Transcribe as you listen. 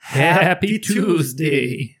Happy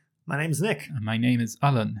Tuesday! My name's Nick. And my name is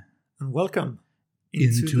Alan. And welcome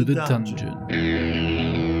into the dungeon.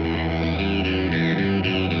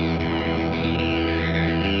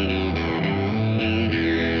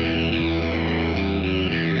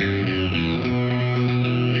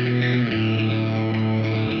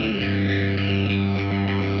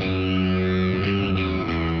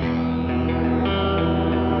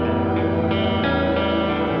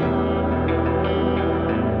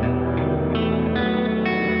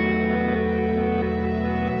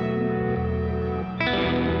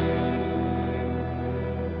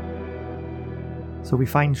 So we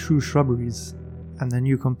find Shrew Shrubberies and their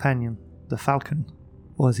new companion, the Falcon,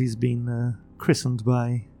 or as he's been christened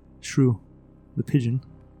by Shrew, the pigeon.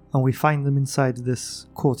 And we find them inside this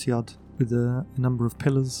courtyard with a number of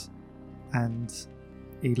pillars and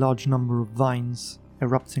a large number of vines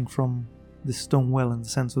erupting from this stone well in the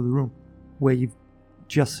center of the room, where you've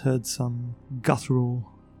just heard some guttural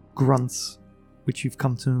grunts which you've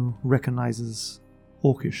come to recognize as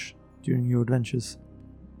Orcish during your adventures.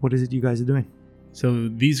 What is it you guys are doing? So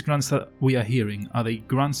these grunts that we are hearing, are they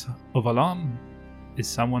grunts of alarm? Is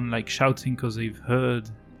someone shouting because they've heard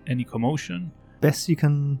any commotion? Best you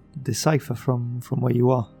can decipher from where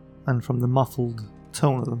you are and from the muffled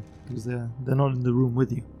tone of them, because they're not in the room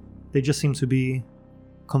with you. They just seem to be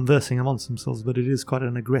conversing amongst themselves, but it is quite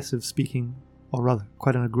an aggressive speaking, or rather,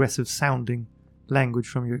 quite an aggressive sounding language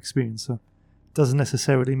from your experience. So it doesn't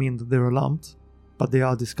necessarily mean that they're alarmed, but they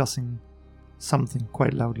are discussing something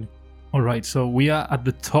quite loudly. Alright, so we are at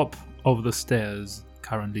the top of the stairs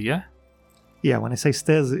currently, yeah? Yeah, when I say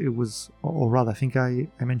stairs, it was, or rather, I think I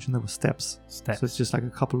mentioned there were steps. Steps. So it's just like a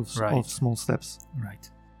couple of small steps.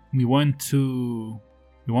 Right. We want to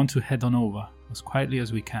head on over as quietly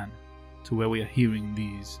as we can to where we are hearing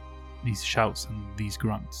these shouts and these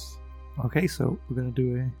grunts. Okay, so we're going to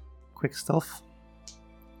do a quick stealth.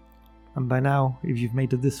 And by now, if you've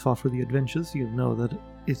made it this far through the adventures, you'll know that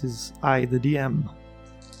it is I, the DM,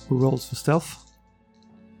 who rolls for stealth.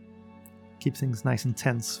 Keep things nice and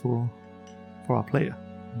tense for our player.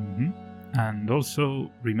 Mm-hmm. And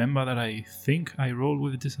also remember that I think I roll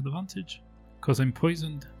with a disadvantage because I'm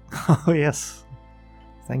poisoned. Oh yes,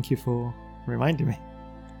 thank you for reminding me.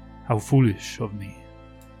 How foolish of me.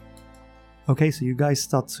 Okay, so you guys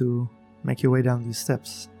start to make your way down these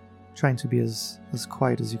steps, trying to be as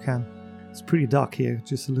quiet as you can. It's pretty dark here,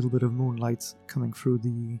 just a little bit of moonlight coming through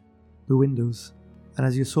the windows. And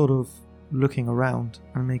as you're sort of looking around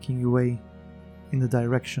and making your way in the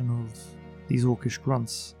direction of these orcish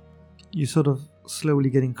grunts, you're sort of slowly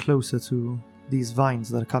getting closer to these vines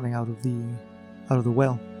that are coming out of the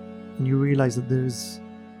well. And you realize that there's,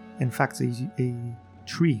 in fact, a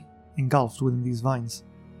tree engulfed within these vines.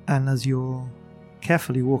 And as you're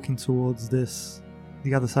carefully walking towards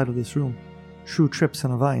the other side of this room, Shrew trips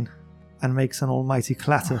on a vine and makes an almighty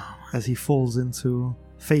clatter as he falls into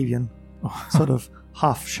Fabian, sort of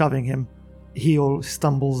half shoving him. He all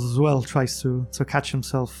stumbles as well, tries to catch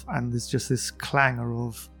himself, and there's just this clangor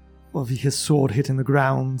of his sword hitting the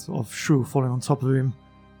ground, of Shrew falling on top of him,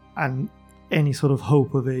 and any sort of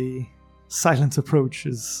hope of a silent approach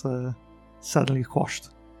is suddenly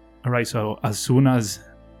quashed. Alright, so as soon as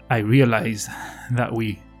I realize that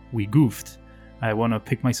we goofed, I want to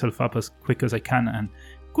pick myself up as quick as I can and,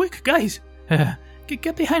 quick guys,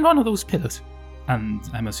 get behind one of those pillars. And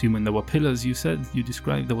I'm assuming there were pillars, you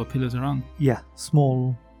described there were pillars around? Yeah,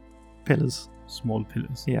 small pillars. Small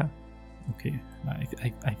pillars? Yeah. Okay,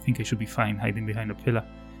 I think I should be fine hiding behind a pillar.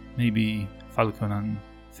 Maybe Falcon and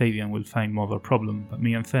Fabian will find more of a problem, but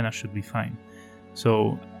me and Fena should be fine.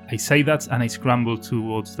 So I say that and I scramble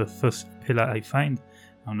towards the first pillar I find.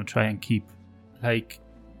 I'm going to try and keep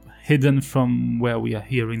hidden from where we are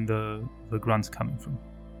hearing the grunts coming from.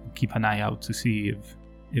 Keep an eye out to see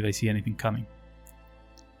if I see anything coming.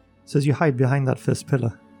 So as you hide behind that first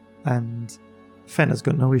pillar, and Fena's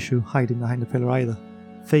got no issue hiding behind the pillar either,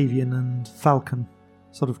 Fabian and Falcon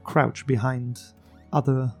sort of crouch behind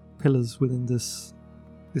other pillars within this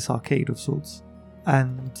arcade of sorts,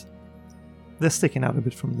 and they're sticking out a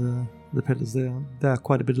bit from the pillars. They're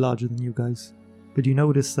quite a bit larger than you guys, but you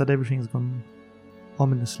notice that everything's gone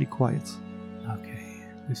ominously quiet. Okay,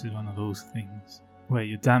 this is one of those things where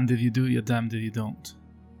you're damned if you do, you're damned if you don't.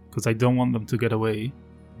 Because I don't want them to get away,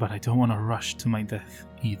 but I don't want to rush to my death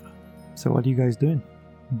either. So what are you guys doing?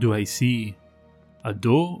 Do I see a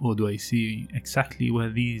door, or do I see exactly where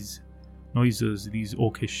these noises, these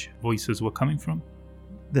orcish voices were coming from?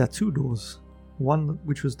 There are two doors. One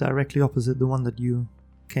which was directly opposite the one that you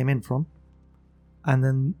came in from, and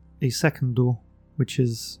then a second door which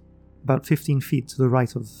is about 15 feet to the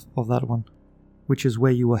right of that one, which is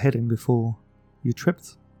where you were heading before you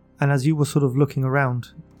tripped. And as you were sort of looking around,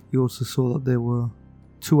 you also saw that there were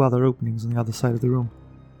 2 other openings on the other side of the room,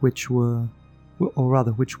 which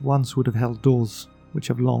once would have held doors, which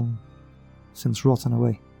have long since rotten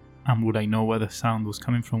away. And would I know where the sound was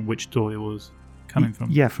coming from, which door it was coming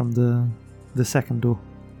from? Yeah, from the second door.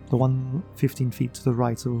 The one 15 feet to the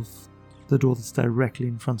right of the door that's directly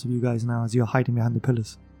in front of you guys now as you're hiding behind the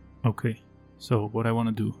pillars. Okay, so what I want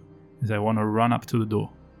to do is I want to run up to the door.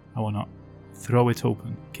 I want to throw it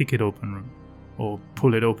open, kick it open, or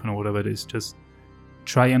pull it open or whatever it is. Just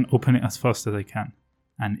try and open it as fast as I can.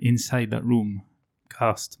 And inside that room,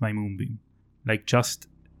 cast my moonbeam. Like just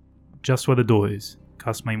where the door is,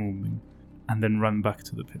 cast my moonbeam. And then run back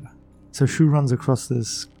to the pillar. So Shu runs across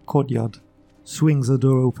this courtyard, swings the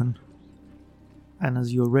door open, and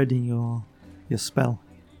as you're readying your spell,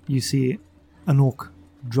 you see an orc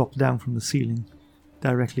drop down from the ceiling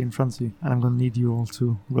directly in front of you. And I'm going to need you all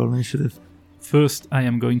to roll initiative. First, I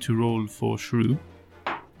am going to roll for Shrew.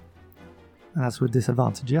 And that's with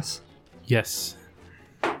disadvantage, yes? Yes.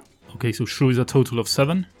 Okay, so Shrew is a total of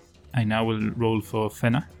 7. I now will roll for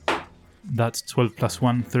Fenna. That's 12 plus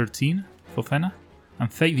 1, 13 for Fenna.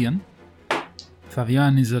 And Fabian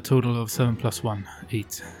is a total of 7 plus 1,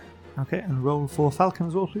 8. Okay, and roll for Falcon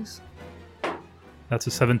as well, please. That's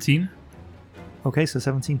a 17. Okay, so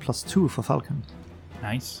 17 plus 2 for Falcon.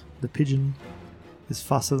 Nice. The pigeon is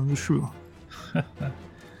faster than the shrew.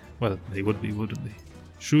 Well, they would be, wouldn't they?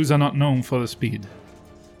 Shrews are not known for the speed.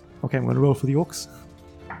 Okay, I'm going to roll for the orcs.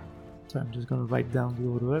 So I'm just going to write down the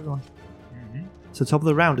order of everyone. Mm-hmm. So top of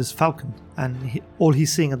the round is Falcon, and all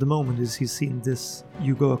he's seeing at the moment is he's seeing this,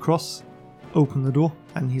 you go across, open the door,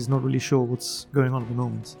 and he's not really sure what's going on at the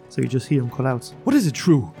moment. So you just hear him call out, "What is it,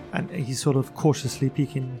 Shrew?" And he's sort of cautiously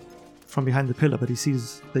peeking from behind the pillar, but he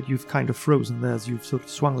sees that you've kind of frozen there as you've sort of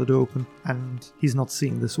swung the door open, and he's not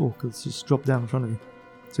seeing this orc that's just dropped down in front of you.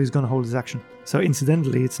 So he's going to hold his action. So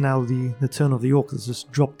incidentally, it's now the turn of the orc that's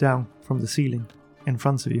just dropped down from the ceiling in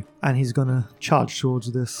front of you, and he's going to charge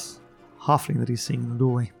towards this halfling that he's seeing in the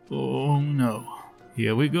doorway. Oh no.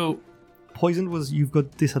 Here we go. Poisoned was you've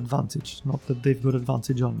got disadvantage, not that they've got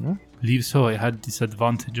advantage on you. Believe so. I had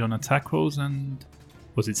disadvantage on attack rolls and...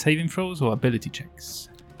 was it saving throws or ability checks?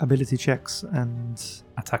 Ability checks and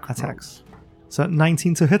attacks. Rolls. So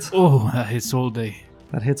 19 to hit. Oh, that hits all day.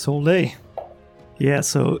 That hits all day. Yeah,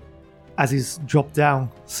 so as he's dropped down,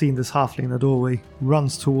 seeing this halfling in the doorway,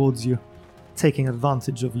 runs towards you, taking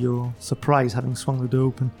advantage of your surprise having swung the door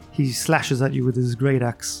open. He slashes at you with his great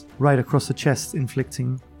axe right across the chest,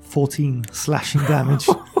 inflicting 14 slashing damage.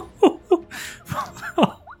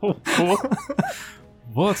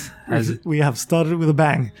 What? We have started with a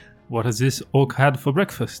bang. What has this orc had for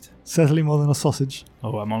breakfast? Certainly more than a sausage.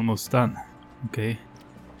 Oh, I'm almost done. Okay.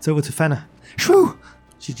 It's over to Fenna. Shrew!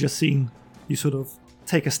 She's just seen you sort of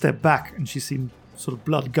take a step back, and she's seen sort of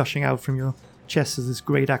blood gushing out from your chest as this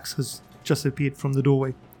great axe has just appeared from the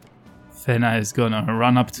doorway. Fenna is gonna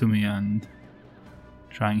run up to me and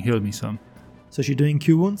try and heal me some. So she's doing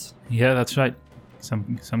cure wounds? Yeah, that's right.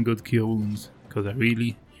 Some good cure wounds, because I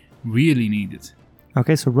really, really need it.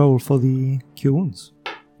 Okay, so roll for the cure wounds.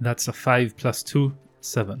 That's a 5 plus 2,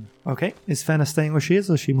 7. Okay, is Fenna staying where she is,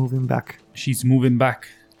 or is she moving back? She's moving back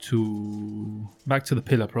to the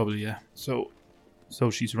pillar, probably, yeah. So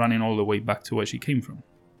she's running all the way back to where she came from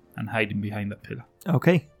and hiding behind that pillar.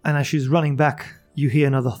 Okay, and as she's running back, you hear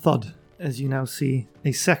another thud as you now see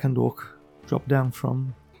a second orc drop down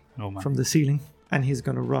from the ceiling, and he's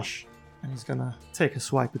going to rush, and he's going to take a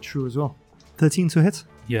swipe at Shrew as well. 13 to hit?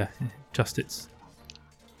 Yeah, just hits.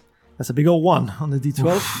 That's a big old 1 on the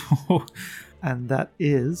d12. And that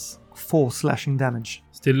is 4 slashing damage.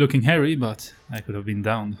 Still looking hairy, but I could have been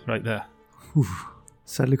downed right there. Oof.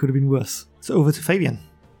 Sadly could have been worse. So over to Fabian.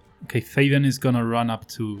 Okay, Fabian is gonna run up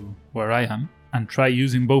to where I am and try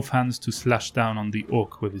using both hands to slash down on the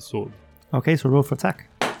orc with his sword. Okay, so roll for attack.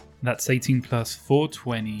 That's 18 plus 4,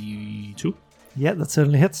 22. Yeah, that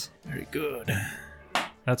certainly hits. Very good.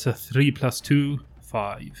 That's a 3 plus 2,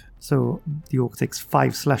 5. So the orc takes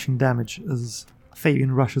 5 slashing damage as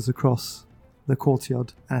Fabian rushes across the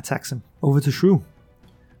courtyard and attacks him. Over to Shrew.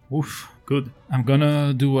 Oof, good. I'm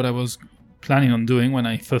gonna do what I was planning on doing when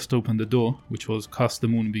I first opened the door, which was cast the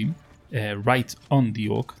moonbeam right on the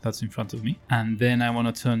orc that's in front of me. And then I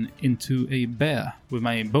want to turn into a bear with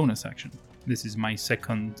my bonus action. This is my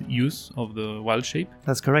second use of the wild shape.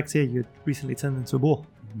 That's correct, yeah. You recently turned into a boar.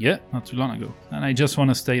 Yeah, not too long ago. And I just want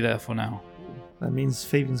to stay there for now. That means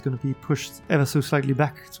Fabian's going to be pushed ever so slightly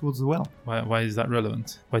back towards the well. Why is that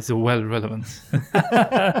relevant? Why is the well relevant?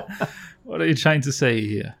 What are you trying to say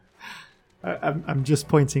here? I'm just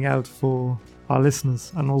pointing out for our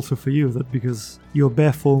listeners and also for you that because your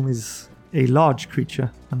bear form is a large creature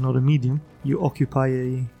and not a medium, you occupy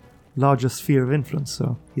a larger sphere of influence.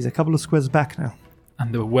 So he's a couple of squares back now.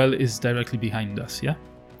 And the well is directly behind us, yeah?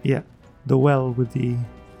 Yeah, the well with the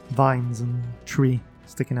vines and tree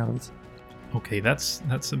sticking out of it. Okay, that's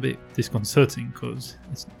a bit disconcerting because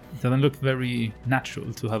it doesn't look very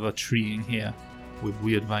natural to have a tree in here with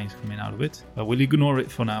weird vines coming out of it. But we'll ignore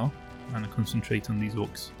it for now and concentrate on these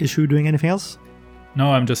orcs. Is Shu doing anything else?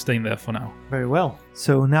 No, I'm just staying there for now. Very well.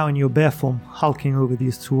 So now in your bear form, hulking over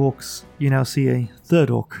these two orcs, you now see a third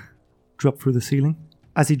orc drop through the ceiling.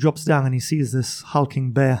 As he drops down and he sees this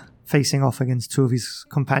hulking bear facing off against two of his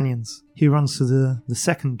companions, he runs to the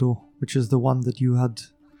second door, which is the one that you had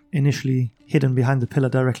initially hidden behind the pillar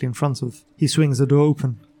directly in front of. He swings the door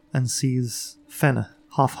open and sees Fenna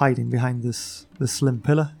half hiding behind this slim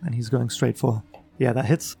pillar, and he's going straight for her. Yeah, that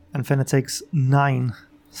hits. And Fenna takes 9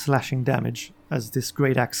 slashing damage as this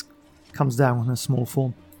great axe comes down on her small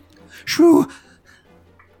form. Shrew!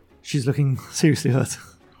 She's looking seriously hurt.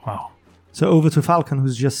 Wow. So over to Falcon,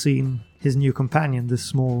 who's just seen his new companion, this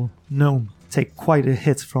small gnome, take quite a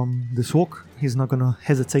hit from this orc. He's not going to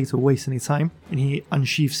hesitate or waste any time. And he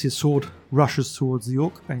unsheaths his sword, rushes towards the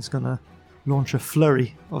orc, and he's going to launch a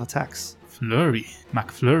flurry of attacks. Flurry.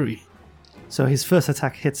 McFlurry. So his first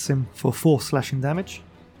attack hits him for 4 slashing damage.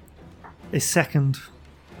 A second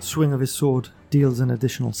swing of his sword deals an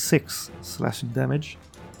additional 6 slashing damage.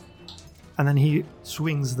 And then he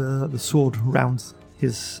swings the sword round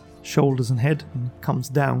his shoulders and head and comes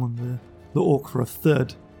down on the orc for a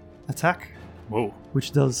third attack. Whoa.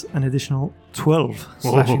 Which does an additional 12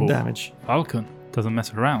 slashing damage. Falcon doesn't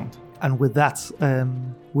mess around. And with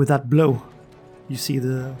that blow, you see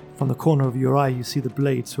from the corner of your eye, you see the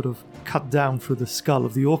blade sort of cut down through the skull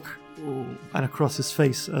of the orc. Ooh. And across his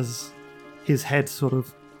face as his head sort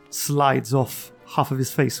of slides off. Half of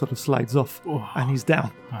his face sort of slides off. Ooh. And he's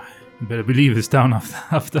down. You better believe it's down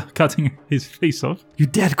after cutting his face off. You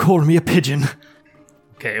dared call me a pigeon.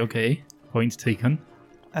 Okay. Point taken.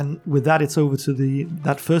 And with that, it's over to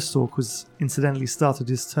that first orc who's incidentally started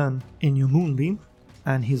his turn in your moonbeam.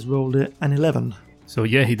 And he's rolled an 11. So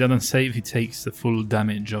yeah, he doesn't save, he takes the full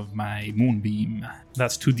damage of my moonbeam.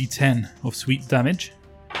 That's 2d10 of sweet damage.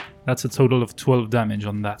 That's a total of 12 damage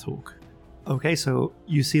on that orc. Okay, so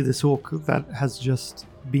you see this orc that has just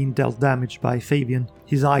been dealt damage by Fabian.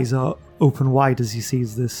 His eyes are open wide as he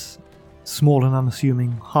sees this small and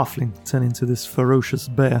unassuming halfling turn into this ferocious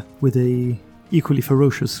bear with a equally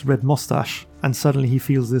ferocious red mustache. And suddenly he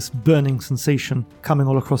feels this burning sensation coming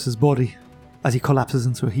all across his body as he collapses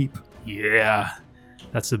into a heap. Yeah,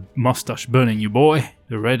 that's a mustache burning you, boy.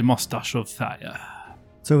 The red mustache of fire.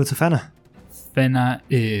 So it's a Fenna. Fenna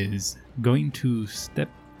is going to step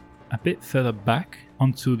a bit further back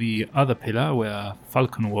onto the other pillar where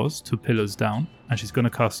Falcon was, 2 pillars down, and she's going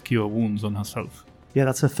to cast Cure Wounds on herself. Yeah,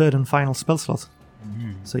 that's her third and final spell slot.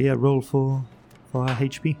 So yeah, roll for her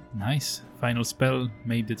HP. Nice. Final spell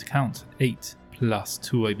made it count. 8 plus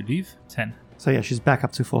 2, I believe. 10. So yeah, she's back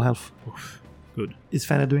up to full health. Oof. Good. Is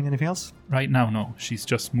Fenna doing anything else? Right now, no. She's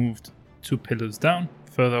just moved 2 pillars down,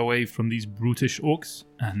 further away from these brutish orcs,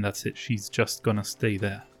 and that's it. She's just gonna stay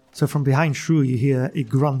there. So from behind Shrew, you hear a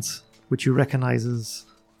grunt, which you recognize as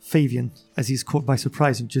Fabian. As he's caught by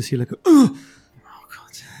surprise, you just hear like a "Ugh!" Oh,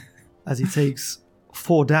 God. As he takes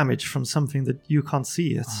 4 damage from something that you can't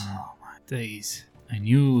see yet. Oh, my days. I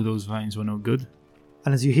knew those vines were no good.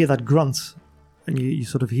 And as you hear that grunt, and you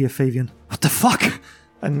sort of hear Fabian, "What the fuck?"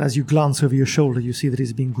 And as you glance over your shoulder, you see that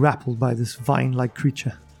he's being grappled by this vine-like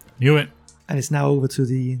creature. Knew it. And it's now over to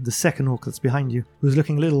the second orc that's behind you, who's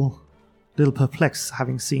looking a little perplexed,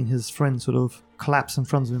 having seen his friend sort of collapse in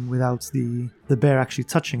front of him without the bear actually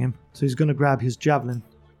touching him. So he's going to grab his javelin,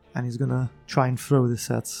 and he's going to try and throw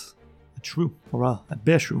this at Shrew, or at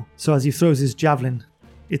Bear Shrew. So as he throws his javelin,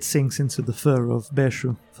 it sinks into the fur of Bear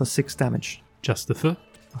Shrew for 6 damage. Just the fur?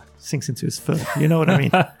 Sinks into his fur. You know what I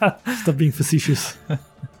mean? Stop being facetious.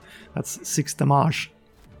 That's 6 damage.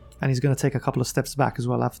 And he's going to take a couple of steps back as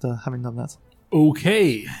well after having done that.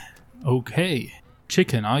 Okay.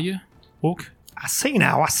 Chicken, are you? Orc? I see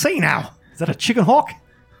now. Is that a chicken hawk?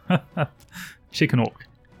 Chicken orc.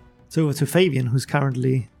 It's over to Fabian, who's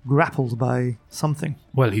currently grappled by something.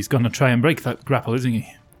 Well, he's going to try and break that grapple, isn't he?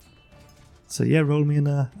 So yeah, roll me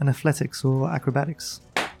an athletics or acrobatics.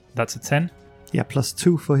 That's a 10. Yeah, plus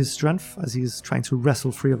 2 for his strength as he's trying to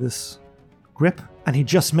wrestle free of this grip. And he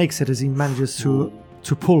just makes it as he manages to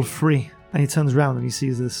pull free. And he turns around and he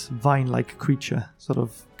sees this vine-like creature sort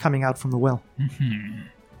of coming out from the well. Mm-hmm.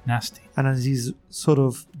 Nasty. And as he's sort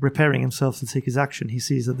of preparing himself to take his action, he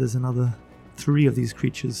sees that there's another 3 of these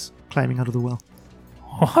creatures climbing out of the well.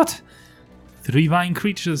 What? 3 vine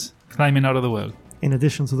creatures climbing out of the well. In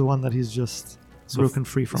addition to the one that he's just broken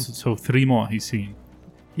free from. So 3 more he's seen.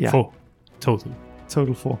 Yeah. 4 total.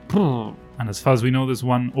 Total 4. And as far as we know, there's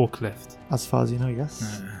 1 orc left. As far as you know,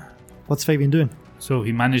 yes. What's Fabian doing? So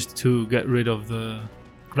he managed to get rid of the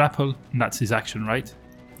grapple. And that's his action, right?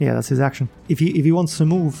 Yeah, that's his action. If he wants to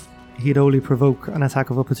move, he'd only provoke an attack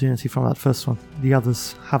of opportunity from that first one. The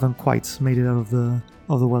others haven't quite made it out of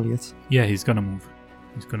the well yet. Yeah, he's gonna move.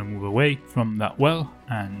 He's gonna move away from that well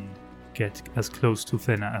and get as close to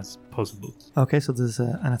Fenna as possible. Okay, so there's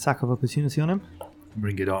an attack of opportunity on him.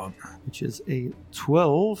 Bring it on. Which is a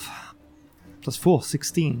 12 plus 4,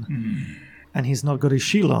 16. And he's not got his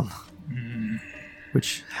shield on.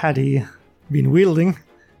 Which, had he been wielding,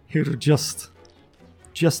 he would have just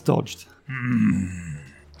dodged.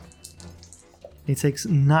 He takes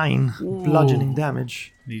 9 bludgeoning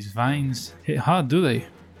damage. These vines hit hard, do they?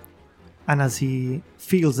 And as he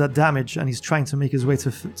feels that damage and he's trying to make his way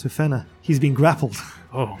to Fenna, he's being grappled.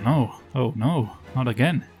 Oh no, not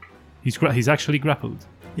again. He's actually grappled.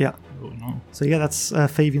 Yeah. Oh no. So yeah, that's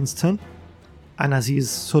Fabian's turn. And as he's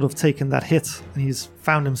sort of taken that hit and he's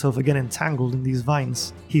found himself again entangled in these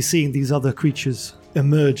vines, he's seeing these other creatures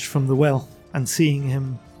emerge from the well, and seeing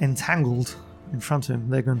him entangled in front of him,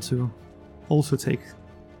 they're going to also take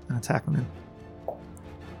an attack on him.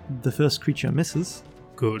 The first creature misses.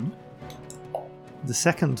 Good. The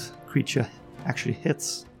second creature actually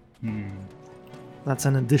hits. That's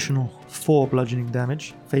an additional 4 bludgeoning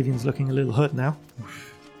damage. Fabian's looking a little hurt now.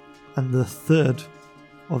 And the third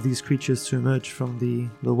of these creatures to emerge from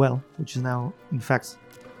the well, which is now, in fact,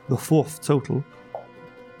 the 4th total,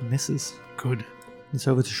 misses. Good. It's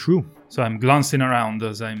over to Shrew. So I'm glancing around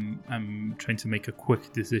as I'm trying to make a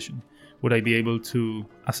quick decision. Would I be able to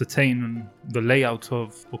ascertain the layout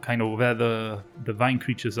of what kind of where the vine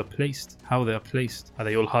creatures are placed? How they are placed? Are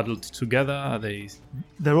they all huddled together? Are they?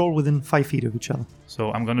 They're all within 5 feet of each other.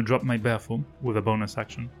 So I'm going to drop my bear form with a bonus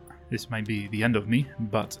action. This might be the end of me,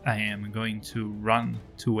 but I am going to run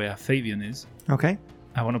to where Fabian is. Okay.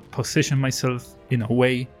 I want to position myself in a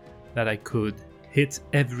way that I could hit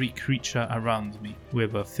every creature around me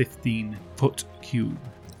with a 15-foot cube.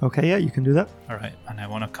 Okay, yeah, you can do that. Alright, and I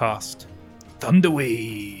want to cast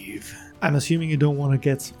Thunderwave. I'm assuming you don't want to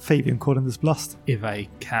get Fabian caught in this blast. If I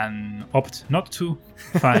can opt not to,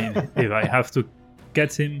 fine. If I have to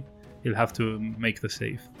get him, he'll have to make the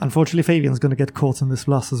save. Unfortunately, Fabian's going to get caught in this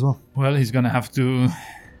blast as well. Well, he's going to have to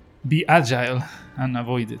be agile and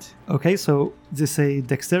avoid it. Okay, so is this a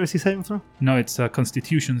dexterity saving throw? No, it's a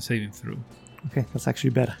constitution saving throw. Okay, that's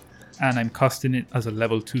actually better. And I'm casting it as a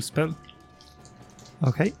level 2 spell.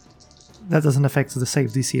 Okay. That doesn't affect the save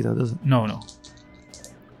DC though, does it? No.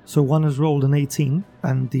 So one has rolled an 18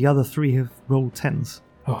 and the other 3 have rolled 10s.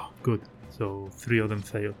 Oh, good. So 3 of them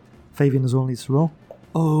fail. Fabian as well needs to roll.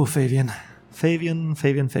 Oh, Fabian. Fabian.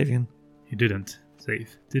 He didn't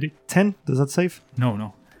save, did he? 10? Does that save?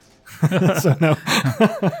 No. So no.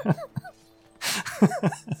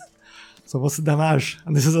 So what's the damage?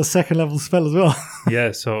 And this is a 2nd level spell as well.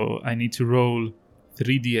 Yeah, so I need to roll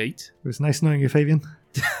 3d8. It was nice knowing you, Fabian.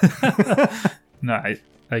 No, I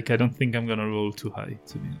don't think I'm gonna roll too high,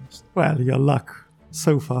 to be honest. Well, your luck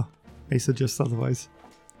so far may suggest otherwise.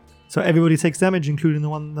 So everybody takes damage, including the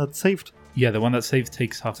one that saved? Yeah, the one that saved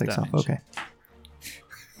takes half damage. Half, okay.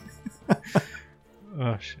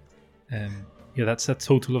 Oh, shit. Yeah, that's a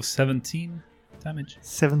total of 17 damage.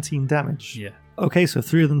 17 damage? Yeah. Okay, so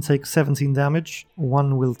 3 of them take 17 damage.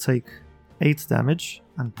 1 will take 8 damage.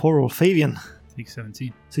 And poor old Fabian takes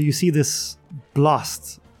 17. So you see this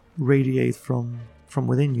blast radiate from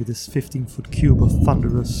within you, this 15-foot cube of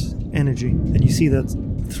thunderous energy. And you see that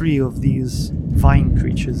 3 of these vine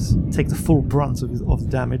creatures take the full brunt of the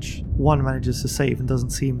damage. 1 manages to save and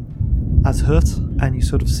doesn't seem as hurt. And you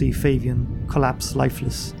sort of see Fabian collapse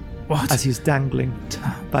lifeless. What? As he's dangling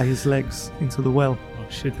by his legs into the well. Oh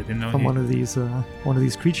shit, I didn't know from one of these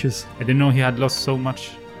creatures. I didn't know he had lost so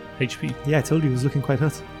much HP. Yeah, I told you he was looking quite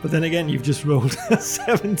hurt. But then again, you've just rolled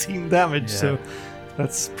 17 damage, so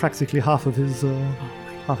that's practically half of his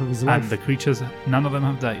life. And the creatures, none of them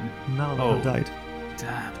have died. None of them have died.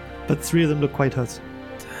 Damn. But 3 of them look quite hurt.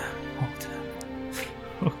 Damn.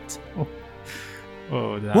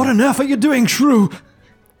 Oh, damn. What on earth are you doing, Shrew?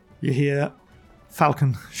 You hear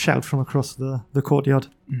Falcon shout from across the courtyard.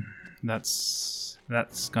 That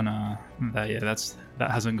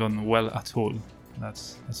hasn't gone well at all.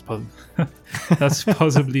 That's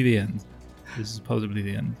possibly the end. This is possibly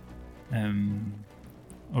the end.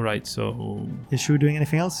 All right, so is Shrew doing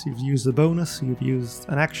anything else? You've used the bonus, you've used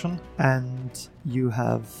an action, and you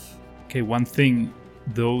have Okay, one thing,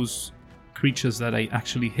 those creatures that I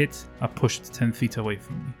actually hit are pushed 10 feet away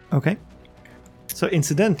from me. Okay. So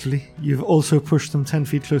incidentally, you've also pushed them 10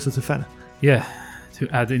 feet closer to Fenna. Yeah, to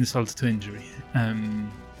add insult to injury.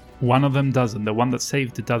 One of them doesn't. The one that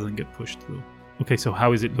saved it doesn't get pushed through. Okay, so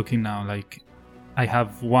how is it looking now? Like, I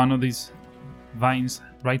have one of these vines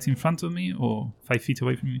right in front of me or 5 feet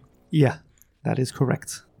away from me? Yeah, that is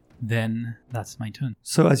correct. Then that's my turn.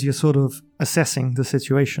 So as you're sort of assessing the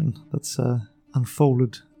situation that's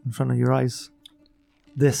unfolded in front of your eyes,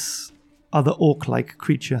 this other orc-like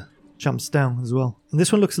creature jumps down as well. And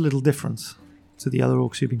this one looks a little different to the other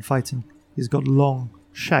orcs you've been fighting. He's got long,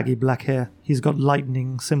 shaggy black hair. He's got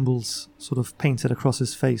lightning symbols sort of painted across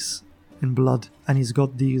his face in blood. And he's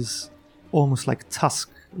got these almost like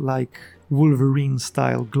tusk-like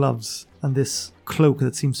Wolverine-style gloves and this cloak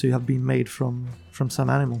that seems to have been made from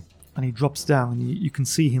some animal. And he drops down and you can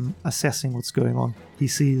see him assessing what's going on. He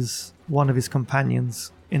sees one of his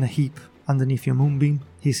companions in a heap underneath your moonbeam.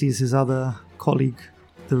 He sees his other colleague,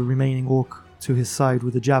 the remaining orc, to his side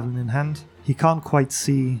with a javelin in hand. He can't quite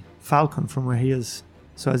see Falcon from where he is.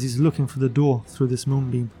 So as he's looking for the door through this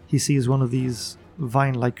moonbeam, he sees one of these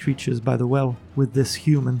vine-like creatures by the well with this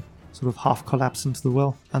human sort of half collapsed into the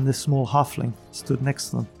well, and this small halfling stood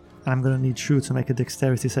next to them. And I'm going to need Shu to make a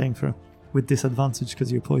dexterity saving throw with disadvantage because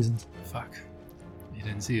you're poisoned. Fuck. You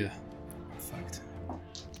didn't see her. Fucked.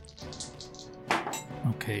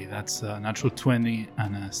 Okay, that's a natural 20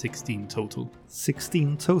 and a 16 total.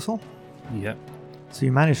 16 total? Yep. So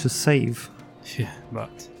you managed to save. Yeah,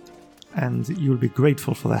 but... And you'll be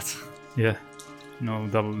grateful for that. Yeah. No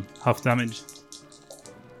double half damage.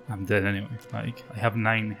 I'm dead anyway. Like, I have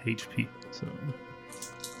 9 HP, so...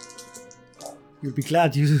 You'll be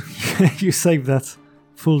glad you you saved that.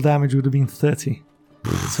 Full damage would have been 30.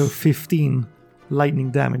 So 15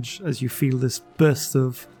 lightning damage as you feel this burst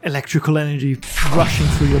of electrical energy rushing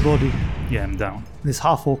through your body. Yeah, I'm down. This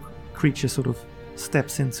half-orc creature sort of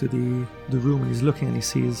steps into the room and he's looking and he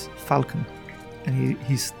sees Falcon. And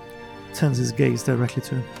he turns his gaze directly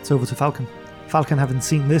to him. It's over to Falcon. Falcon, having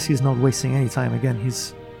seen this, he's not wasting any time again.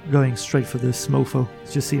 He's going straight for this mofo.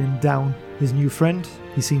 He's just seen him down his new friend.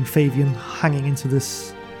 He's seen Fabian hanging into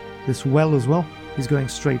this well as well. He's going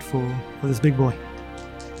straight for this big boy.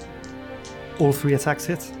 All 3 attacks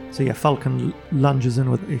hit. So yeah, Falcon lunges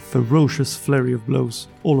in with a ferocious flurry of blows,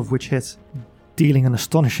 all of which hit, dealing an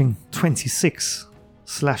astonishing 26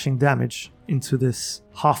 slashing damage into this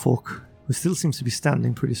half-orc, who still seems to be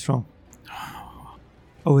standing pretty strong.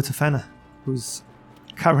 Over to Fenna, who's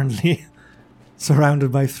currently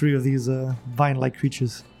surrounded by 3 of these vine-like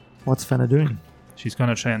creatures. What's Fenna doing? She's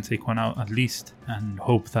gonna try and take one out at least and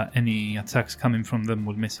hope that any attacks coming from them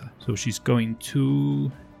will miss her. So she's going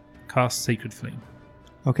to cast Sacred Flame.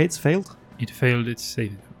 Okay, it's failed. It failed its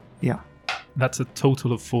saving throw. Yeah. That's a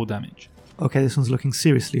total of 4 damage. Okay, this one's looking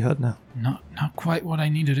seriously hurt now. Not quite what I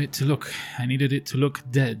needed it to look. I needed it to look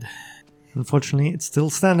dead. Unfortunately, it's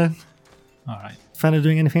still standing. Alright. Fenna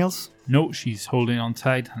doing anything else? No, she's holding on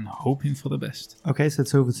tight and hoping for the best. Okay, so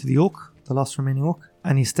it's over to the orc, the last remaining orc.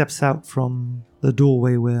 And he steps out from the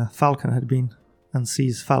doorway where Falcon had been and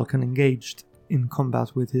sees Falcon engaged in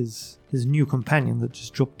combat with his new companion that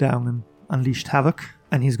just dropped down and unleashed havoc.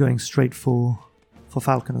 And he's going straight for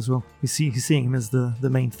Falcon as well. He's seeing him as the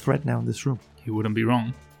main threat now in this room. You wouldn't be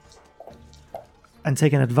wrong. And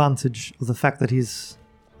taking advantage of the fact that he's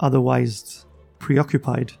otherwise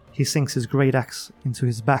preoccupied, he sinks his great axe into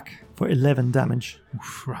his back for 11 damage.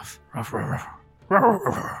 Oof, rough.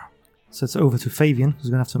 So it's over to Fabian, who's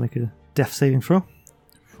going to have to make a death saving throw.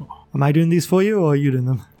 Am I doing these for you, or are you doing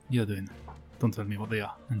them? You're doing them. Don't tell me what they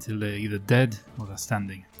are until they're either dead or they're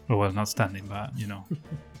standing. Oh, well, not standing, but,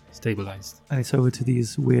 stabilized. And it's over to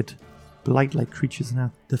these weird blight-like creatures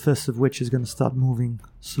now. The first of which is going to start moving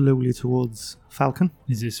slowly towards Falcon.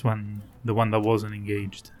 Is this one the one that wasn't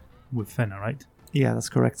engaged with Fenna, right? Yeah, that's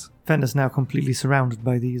correct. Fenna's now completely surrounded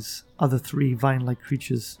by these other 3 vine-like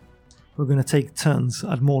creatures. We're going to take turns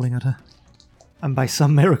at mauling at her. And by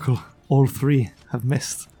some miracle, all 3 have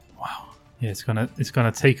missed. Wow. Yeah, it's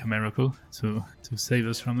gonna take a miracle to save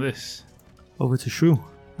us from this. Over to Shrew.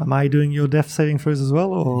 Am I doing your death saving throws as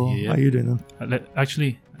well, or are you doing them?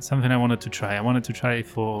 Actually, something I wanted to try. I wanted to try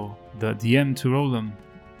for the DM to roll them,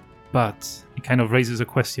 but it kind of raises a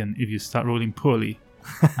question. If you start rolling poorly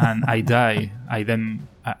and I die,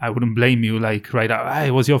 I wouldn't blame you like right out.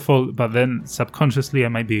 It was your fault, but then subconsciously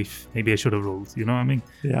maybe I should have rolled. You know what I mean?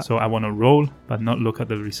 Yeah. So I want to roll, but not look at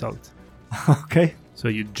the result. Okay. So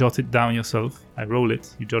you jot it down yourself. I roll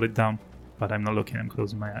it. You jot it down, but I'm not looking. I'm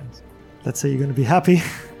closing my eyes. Let's say you're going to be happy.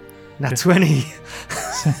 Nat 20.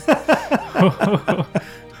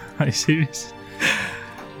 Are you serious?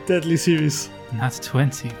 Deadly serious. Nat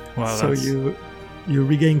 20. Wow. So you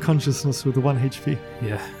regain consciousness with the 1 HP.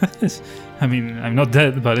 Yeah. I mean, I'm not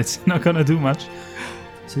dead, but it's not gonna do much.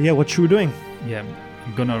 So yeah, what you were doing? Yeah,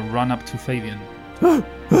 I'm gonna run up to Fabian.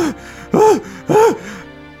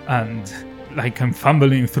 And like I'm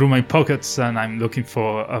fumbling through my pockets and I'm looking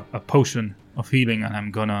for a potion of healing and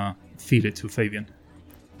I'm gonna feed it to Fabian.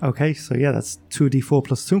 Okay, so yeah, that's 2d4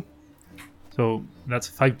 plus 2. So that's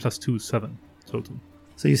 5 plus 2, 7 total.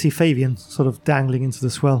 So you see Fabian sort of dangling into the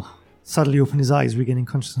swell. Suddenly open his eyes, regaining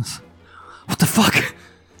consciousness. What the fuck?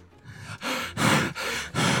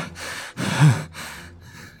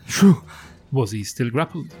 True. Was he still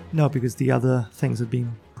grappled? No, because the other things had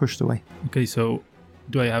been pushed away. Okay, so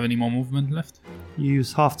do I have any more movement left? You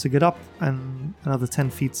use half to get up and another 10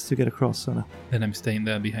 feet to get across, so no. Then I'm staying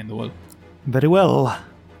there behind the wall. Very well.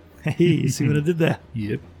 Hey, see what I did there?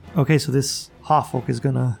 Yep. Okay, so this half-orc is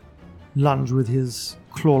gonna lunge with his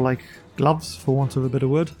claw-like gloves, for want of a better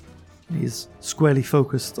word. He's squarely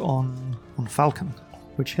focused on Falcon,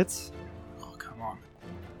 which hits. Oh, come on.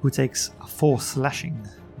 Who takes 4 slashing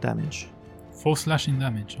damage. 4 slashing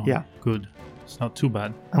damage. Oh, yeah. Good. It's not too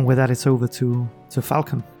bad. And with that, it's over to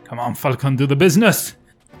Falcon. Come on, Falcon, do the business!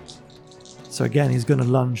 So again, he's gonna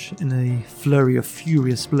lunge in a flurry of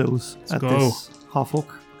furious blows at this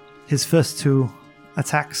half-orc. His first 2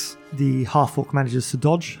 attacks, the half-orc manages to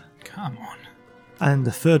dodge. Come on. And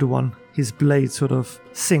the third one, his blade sort of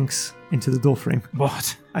sinks into the doorframe.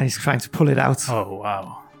 What? And he's trying to pull it out. Oh,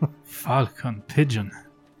 wow. Falcon Pigeon.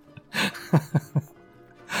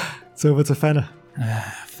 It's over to Fenna.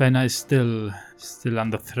 Fenna is still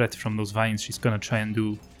under threat from those vines. She's gonna try and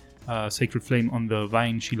do Sacred Flame on the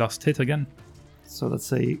vine she lost hit again. So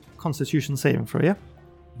that's a Constitution saving throw, yeah?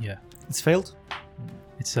 Yeah. It's failed?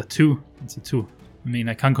 It's a 2. I mean,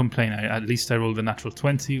 I can't complain. At least I rolled a natural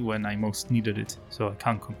 20 when I most needed it, so I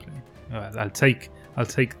can't complain. I'll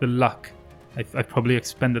take the luck. I probably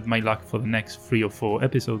expended my luck for the next 3 or 4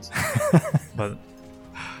 episodes. But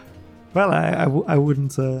well, I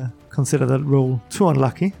wouldn't consider that roll too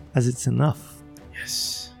unlucky, as it's enough.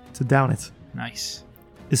 Yes. To down it. Nice.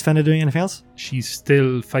 Is Fenna doing anything else? She's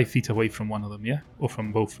still 5 feet away from one of them, yeah? Or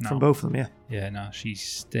from both now? From both of them, yeah. Yeah, no, she's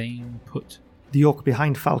staying put. The orc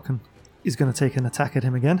behind Falcon is going to take an attack at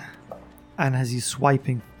him again. And as he's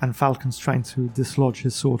swiping and Falcon's trying to dislodge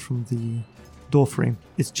his sword from the doorframe,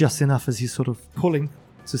 it's just enough as he's sort of pulling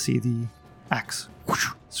to see the axe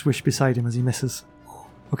swish beside him as he misses.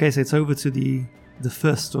 Okay, so it's over to the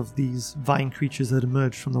first of these vine creatures that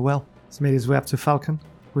emerged from the well. He's made his way up to Falcon,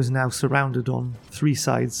 who is now surrounded on 3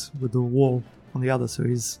 sides with the wall on the other, so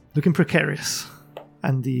he's looking precarious.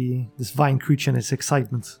 And this vine creature in its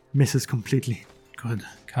excitement misses completely. Good.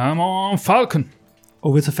 Come on, Falcon!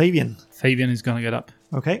 Over to Fabian. Fabian is gonna get up.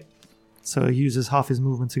 Okay, so he uses half his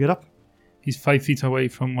movement to get up. He's 5 feet away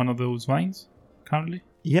from one of those vines, currently.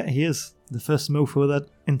 Yeah, he is. The first mofo that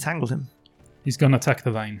entangled him. He's gonna attack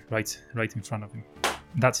the vine right in front of him.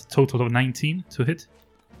 That's a total of 19 to hit.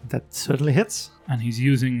 That certainly hits. And he's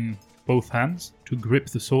using both hands to grip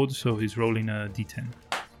the sword, so he's rolling a d10.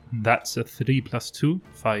 That's a 3 plus 2,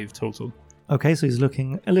 5 total. Okay, so he's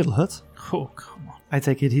looking a little hurt. Oh, come on. I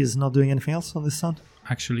take it he's not doing anything else on this sound?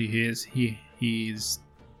 Actually, he is. He's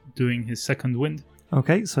doing his second wind.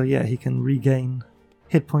 Okay, so yeah, he can regain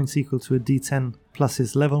hit points equal to a d10 plus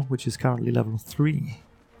his level, which is currently level 3.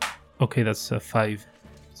 Okay, that's 5.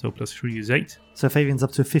 So plus 3 is 8. So Fabian's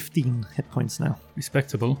up to 15 hit points now.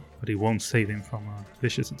 Respectable, but he won't save him from a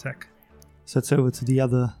vicious attack. So it's over to the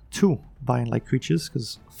other 2 vine-like creatures,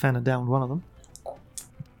 because Fenna downed one of them.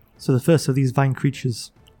 So the first of these vine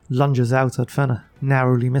creatures lunges out at Fenna,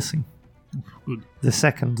 narrowly missing. Good. The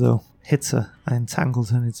second, though, hits her and entangles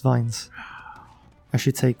her in its vines. As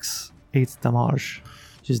she takes 8 damage,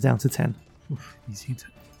 she's down to 10. Oof, these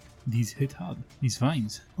hit hard. These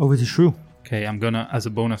vines. Over to Shrew. Okay, I'm gonna, as a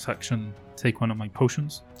bonus action, take one of my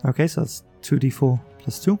potions. Okay, so that's 2d4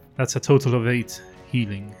 plus 2. That's a total of 8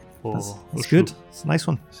 healing. That's for good. It's a nice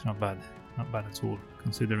one. It's not bad. Not bad at all,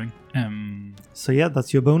 considering. So yeah,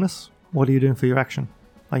 that's your bonus. What are you doing for your action?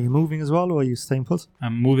 Are you moving as well, or are you staying put?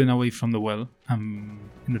 I'm moving away from the well. I'm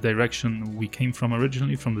in the direction we came from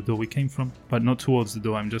originally, from the door we came from, but not towards the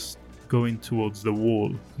door. I'm just going towards the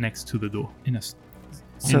wall next to the door.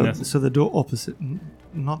 So the door opposite,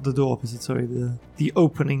 not the door opposite. Sorry, the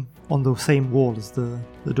opening on the same wall as the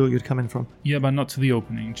door you'd come in from. Yeah, but not to the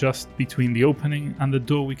opening. Just between the opening and the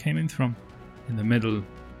door we came in from, in the middle,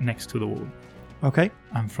 next to the wall. Okay.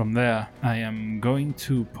 And from there, I am going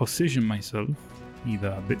to position myself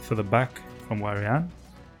either a bit further back from where I am,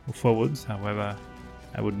 or forwards, however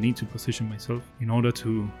I would need to position myself in order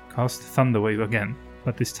to cast Thunder Wave again,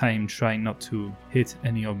 but this time try not to hit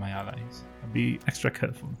any of my allies. I'll be extra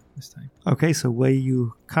careful this time. Okay, so where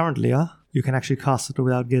you currently are, you can actually cast it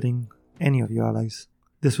without getting any of your allies.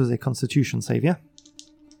 This was a Constitution save, yeah?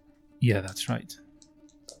 Yeah, that's right.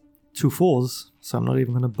 2 4s, so I'm not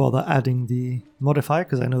even going to bother adding the modifier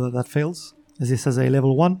because I know that fails. Is this as a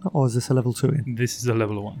level 1 or is this a level 2? This is a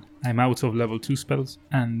level 1. I'm out of level 2 spells,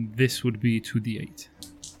 and this would be 2d8.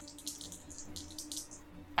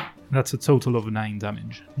 That's a total of 9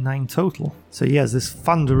 damage. 9 total. So yes, this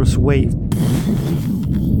thunderous wave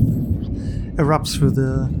erupts through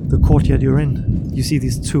the courtyard you're in. You see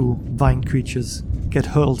these 2 vine creatures get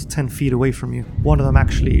hurled 10 feet away from you. One of them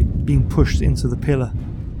actually being pushed into the pillar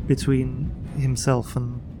between himself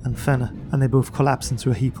and Fenna, and they both collapse into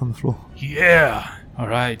a heap on the floor. Yeah!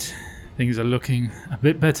 Alright, things are looking a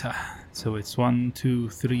bit better. So it's 1, 2,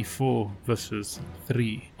 3, 4 versus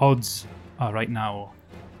 3. Odds are right now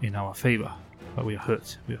in our favor, but we're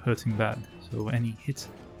hurt. We're hurting bad. So any hit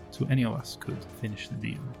to any of us could finish the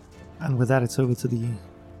deal. And with that, it's over to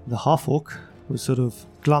the half-orc, who's sort of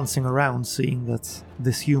glancing around, seeing that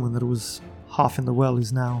this human that was half in the well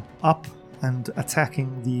is now up and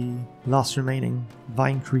attacking the last remaining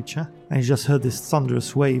vine creature. And he's just heard this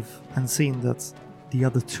thunderous wave and seen that the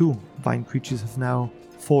other 2 vine creatures have now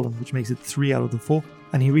fallen, which makes it 3 out of the 4.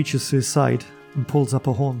 And he reaches to his side and pulls up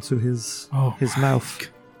a horn to his mouth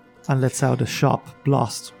and lets out a sharp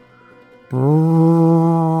blast.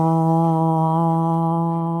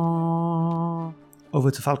 Over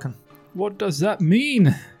to Falcon. What does that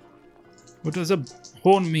mean? What does a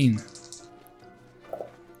horn mean?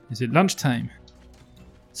 Is it lunchtime?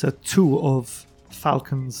 So 2 of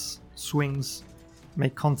Falcon's swings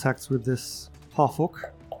make contact with this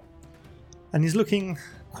half-orc. And he's looking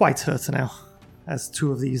quite hurt now, as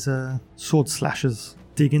 2 of these sword slashers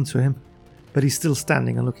dig into him. But he's still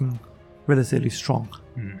standing and looking relatively strong.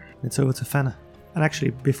 It's over to Fenna. And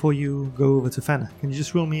actually, before you go over to Fenna, can you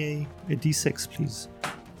just roll me a d6, please?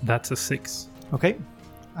 That's a 6. Okay.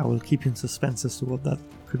 I will keep you in suspense as to what that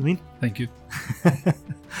could mean. Thank you.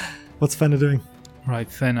 What's Fenna doing? Right,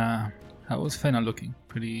 Fenna. How was Fenna looking?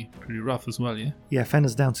 Pretty rough as well, yeah? Yeah,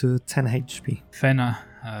 Fenna's down to 10 HP. Fenna,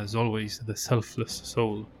 as always, the selfless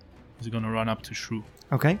soul, is going to run up to Shrew.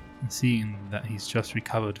 Okay. And seeing that he's just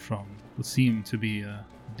recovered from what seemed to be at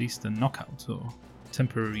least a knockout or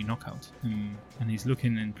temporary knockout, and he's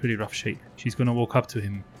looking in pretty rough shape. She's going to walk up to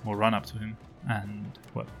him, or run up to him, and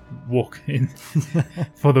walk in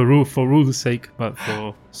for rule's sake, but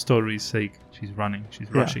for story's sake, she's running,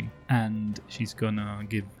 she's rushing, and she's gonna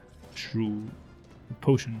give Shrew the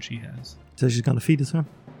potion she has. So she's gonna feed it to him?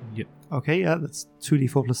 Yep. Okay, yeah, that's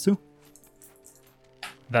 2d4 plus 2.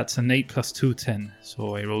 That's an 8 plus 2, 10.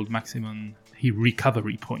 So I rolled maximum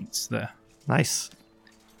recovery points there. Nice.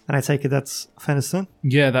 And I take it that's Fenna's turn?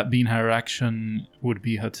 Yeah, that being her action would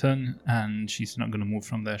be her turn, and she's not going to move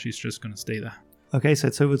from there. She's just going to stay there. Okay, so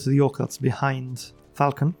it's over to the orc that's behind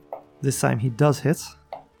Falcon. This time he does hit,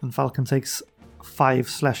 and Falcon takes 5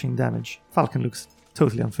 slashing damage. Falcon looks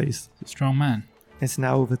totally unfazed. He's a strong man. It's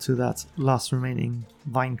now over to that last remaining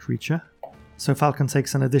vine creature. So Falcon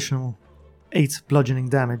takes an additional 8 bludgeoning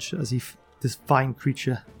damage as this vine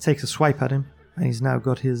creature takes a swipe at him, and he's now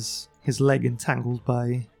got his leg entangled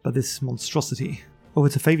by this monstrosity. Over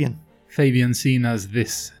to Fabian. Fabian, seen as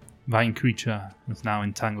this vine creature is now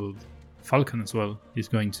entangled Falcon as well, is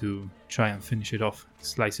going to try and finish it off,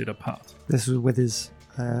 slice it apart. This is with his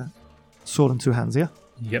sword in 2 hands, yeah?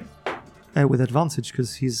 Yep. With advantage,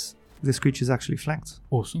 because this creature's actually flanked.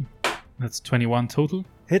 Awesome. That's 21 total.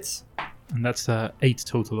 Hits. And that's 8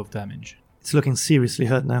 total of damage. It's looking seriously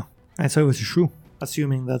hurt now. And it's over to Shrew,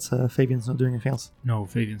 assuming that Fabian's not doing anything else. No,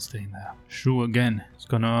 Fabian's staying there. Shrew again is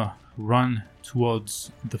gonna run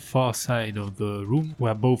towards the far side of the room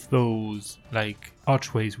where both those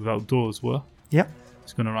archways without doors were. Yep.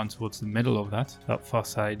 He's gonna run towards the middle of that far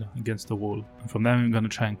side against the wall. And from there I'm gonna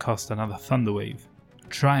try and cast another thunder wave,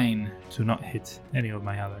 trying to not hit any of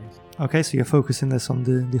my allies. Okay, so you're focusing this on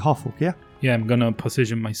the half-orc, yeah? Yeah, I'm gonna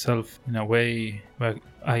position myself in a way where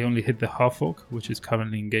I only hit the half-orc, which is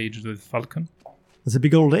currently engaged with Falcon. There's a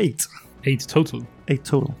big old 8. 8 total. 8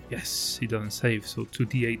 total. Yes, he doesn't save, so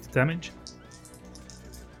 2d8 damage.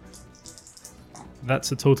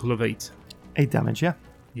 That's a total of 8. 8 damage, yeah?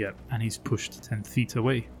 Yeah, and he's pushed 10 feet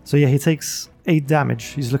away. So yeah, he takes 8 damage.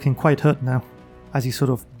 He's looking quite hurt now as he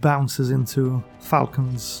sort of bounces into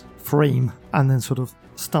Falcon's frame and then sort of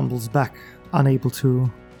stumbles back, unable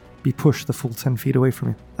to be pushed the full 10 feet away from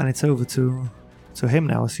him. And it's over to him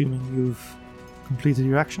now, assuming you've completed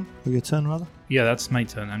your action, or your turn rather. Yeah, that's my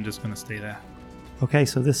turn. I'm just going to stay there. Okay,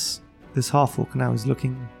 so this half-orc now is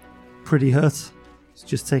looking pretty hurt. He's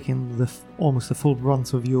just taking almost the full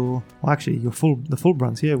brunt of your... Well, actually, the full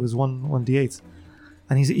brunt here was 1d8.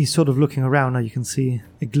 And he's sort of looking around now. You can see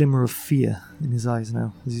a glimmer of fear in his eyes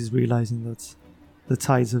now as he's realizing that the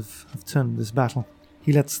tides have turned in this battle.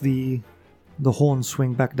 He lets the horn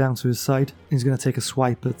swing back down to his side. He's going to take a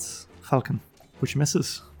swipe at Falcon, which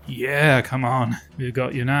misses. Yeah, come on. We've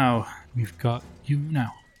got you now. We've got you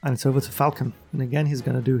now. And it's over to Falcon. And again, he's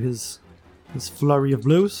going to do his flurry of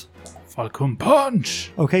blows. Falcon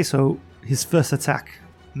punch! Okay, so his first attack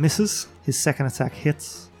misses. His second attack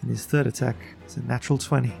hits. And his third attack is a natural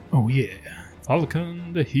 20. Oh yeah.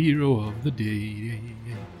 Falcon, the hero of the day.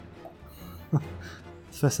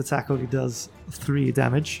 First attack only does 3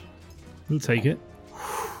 damage. We'll take it.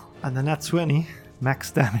 And then that 20, max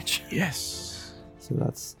damage. Yes. So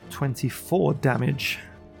that's 24 damage.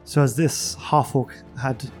 So as this half-orc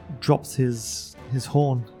had dropped his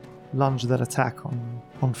horn, lunged that attack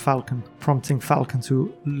on Falcon, prompting Falcon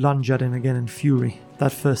to lunge at him again in fury.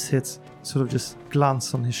 That first hit sort of just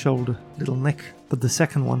glanced on his shoulder, little nick, but the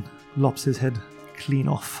second one lops his head clean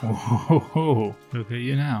off. Oh, look at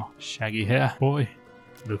you now. Shaggy hair, boy.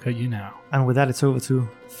 Look at you now. And with that, it's over to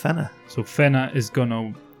Fenna. So Fenna is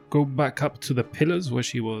gonna go back up to the pillars where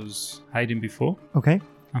she was hiding before. Okay.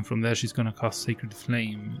 And from there, she's gonna cast Sacred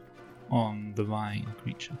Flame on the vine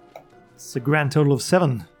creature. It's a grand total of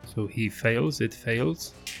 7. So he fails, it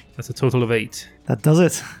fails. That's a total of 8. That does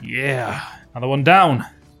it. Yeah. Another one down.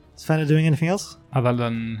 Is Fenna doing anything else? Other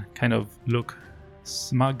than kind of look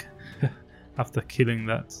smug after killing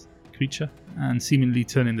that creature and seemingly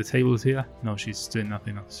turning the tables here. No, she's doing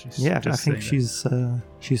nothing else. She's I just think saying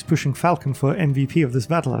she's pushing Falcon for MVP of this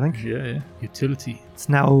battle, I think. Yeah. Utility. It's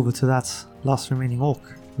now over to that last remaining orc,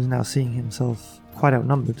 who's now seeing himself quite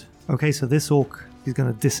outnumbered. Okay, so this orc is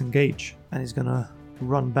going to disengage, and he's going to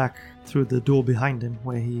run back through the door behind him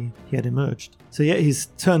where he had emerged. So yeah, he's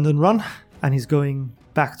turned and run, and he's going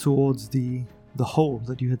back towards the hole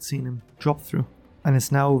that you had seen him drop through. And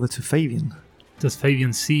it's now over to Fabian. Does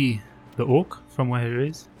Fabian see the orc from where he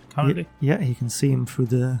is currently? Yeah, he can see him through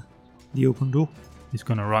the open door. He's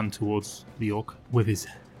going to run towards the orc with his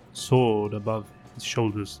sword above his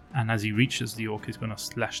shoulders. And as he reaches the orc, he's going to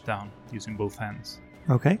slash down using both hands.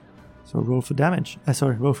 Okay, so roll for damage.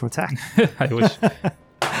 Roll for attack. I wish.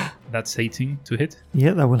 That's 18 to hit.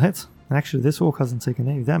 Yeah, that will hit. And actually, this orc hasn't taken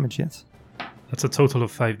any damage yet. That's a total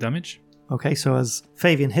of 5 damage. Okay, so as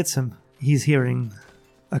Fabian hits him, he's hearing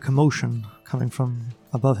a commotion coming from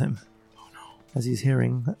above him. Oh no. As he's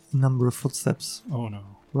hearing a number of footsteps. Oh no.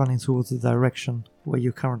 Running towards the direction where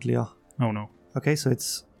you currently are. Oh no. Okay, so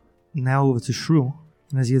it's now over to Shrew.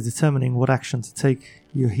 And as you're determining what action to take,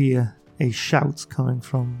 you hear a shout coming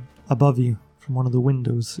from above you, from one of the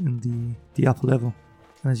windows in the upper level.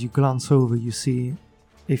 And as you glance over, you see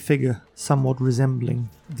a figure somewhat resembling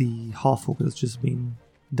the half-orc that's just been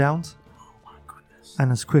downed. Oh my goodness.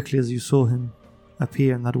 And as quickly as you saw him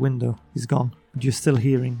appear in that window, he's gone. But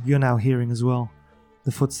you're now hearing as well,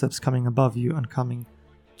 the footsteps coming above you and coming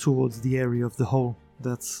towards the area of the hole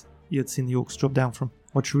that you had seen the orcs drop down from.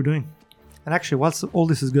 What you were doing. And actually, whilst all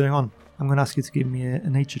this is going on, I'm going to ask you to give me a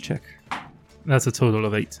nature check. That's a total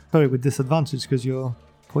of 8. Sorry, with disadvantage because you're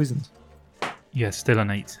poisoned. Yeah, still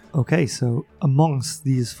an 8. Okay, so amongst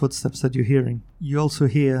these footsteps that you're hearing, you also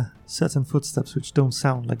hear certain footsteps which don't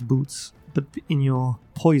sound like boots. But in your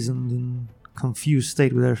poisoned and confused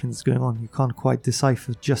state with everything that's going on, you can't quite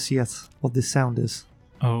decipher just yet what this sound is.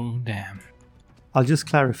 Oh, damn. I'll just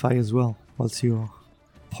clarify as well, whilst you're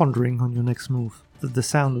pondering on your next move, that the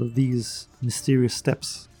sound of these mysterious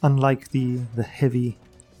steps, unlike the heavy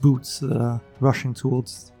boots that are rushing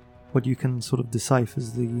towards what you can sort of decipher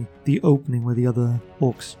as the opening where the other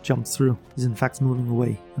orcs jumped through, is in fact moving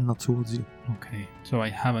away and not towards you. Okay, so I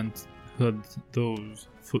haven't heard those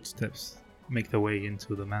footsteps make their way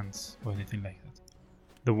into the manse or anything like that.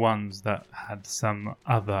 The ones that had some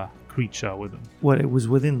other creature with them. Well, it was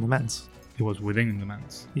within the manse. It was within the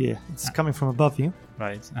manse. Yeah, it's coming from above you.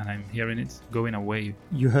 Right, and I'm hearing it going away.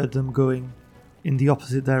 You heard them going in the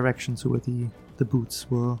opposite direction to where the boots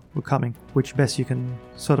were coming, which best you can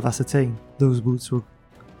sort of ascertain. Those boots were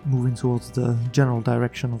moving towards the general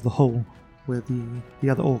direction of the hole where the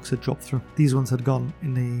other orcs had dropped through. These ones had gone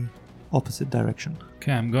in the opposite direction.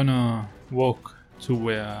 Okay, I'm gonna walk to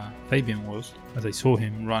where Fabian was. As I saw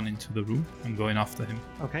him run into the room, I'm going after him.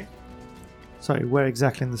 Okay. Sorry, where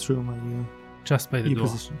exactly in this room are you? Just by the door.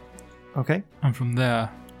 Positioned? Okay. And from there,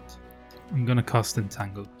 I'm gonna cast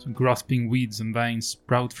Entangle. So grasping weeds and vines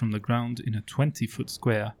sprout from the ground in a 20-foot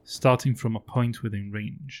square, starting from a point within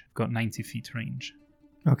range. I've got 90 feet range.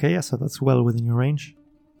 Okay, yeah, so that's well within your range.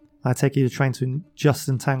 I take it you're trying to just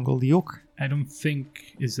entangle the orc. I don't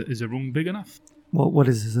think... Is a room big enough? What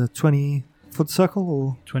is this, a 20-foot circle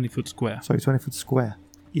or... 20-foot square. Sorry, 20-foot square.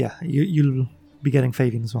 Yeah, you'll be getting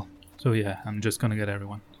Fabian as well. So yeah, I'm just gonna get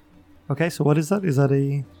everyone. Okay, so what is that? Is that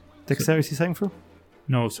a dexterity saving throw?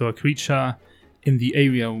 No, so a creature in the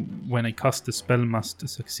area when I cast the spell must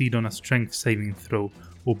succeed on a strength saving throw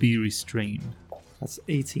or be restrained. That's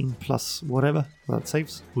 18 plus whatever that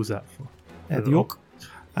saves. Who's that for? The orc.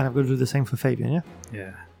 And I'm going to do the same for Fabian, yeah?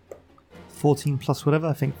 Yeah. 14 plus whatever.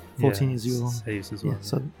 I think 14 is your... saves as well. Yeah,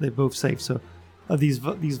 so they both save. So these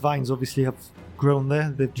vines obviously have grown there.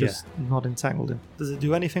 They've just not entangled him. Does it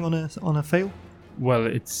do anything on a fail? Well,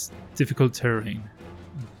 it's difficult terrain,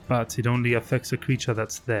 but it only affects a creature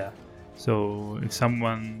that's there. So if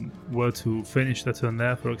someone were to finish their turn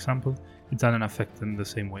there, for example, it doesn't affect them the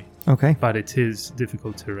same way. Okay. But it is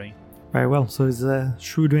difficult terrain. Very well. So is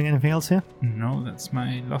Shrew doing anything else here? No, that's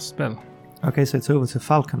my last spell. Okay, so it's over to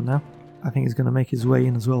Falcon now. I think he's going to make his way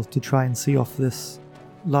in as well to try and see off this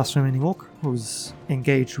last remaining orc who's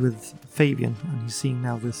engaged with Fabian, and he's seeing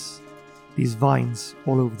now these vines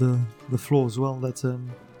all over the floor as well. That's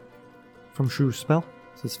from Shrew's spell.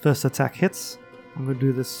 So his first attack hits. I'm going to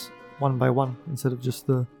do this one by one instead of just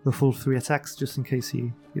the full 3 attacks, just in case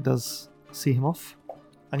he does see him off.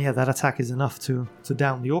 And yeah, that attack is enough to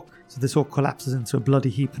down the orc. So this orc collapses into a bloody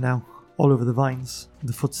heap now, all over the vines.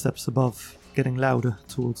 The footsteps above getting louder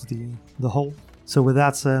towards the hole. So with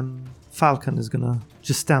that, Falcon is going to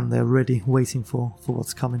just stand there ready, waiting for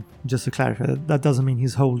what's coming. Just to clarify, that doesn't mean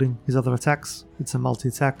he's holding his other attacks. It's a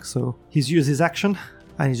multi-attack, so he's used his action,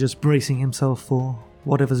 and he's just bracing himself for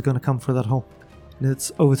whatever's going to come through that hole. And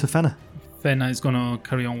it's over to Fenna. Fenna is going to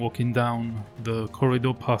carry on walking down the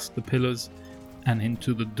corridor past the pillars and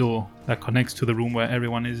into the door that connects to the room where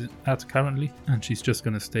everyone is at currently. And she's just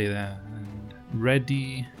going to stay there and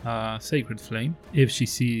ready Sacred Flame. If she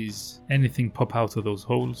sees anything pop out of those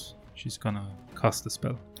holes, she's going to cast the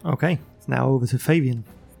spell. Okay. It's now over to Fabian.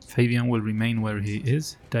 Fabian will remain where he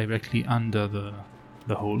is, directly under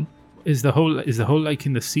the hole. Is the hole like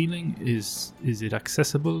in the ceiling? Is it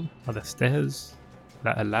accessible? Are there stairs?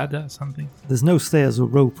 A ladder or something? There's no stairs or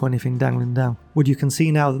rope or anything dangling down. What you can see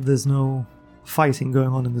now that there's no fighting going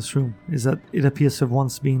on in this room is that it appears to have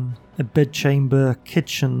once been a bedchamber,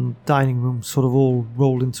 kitchen, dining room, sort of all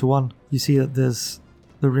rolled into one. You see that there's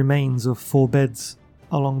the remains of 4 beds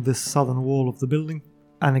along this southern wall of the building,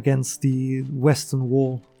 and against the western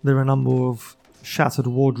wall there are a number of shattered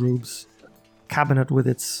wardrobes, cabinet with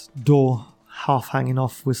its door half hanging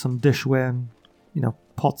off with some dishware and,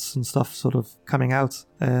 pots and stuff sort of coming out.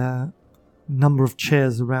 Number of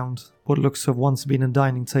chairs around what looks to have once been a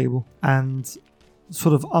dining table, and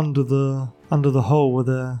sort of under the hole where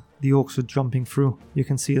the orcs are jumping through, you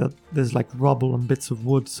can see that there's like rubble and bits of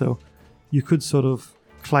wood, so you could sort of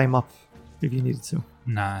climb up if you needed to.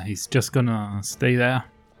 Nah, he's just gonna stay there,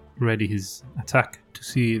 ready his attack to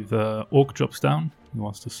see if the orc drops down. He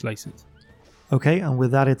wants to slice it. Okay, and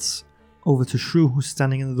with that it's over to Shrew, who's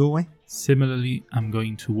standing in the doorway. Similarly, I'm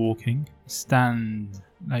going to stand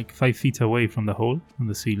like 5 feet away from the hole on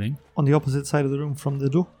the ceiling. On the opposite side of the room from the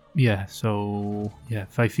door? Yeah,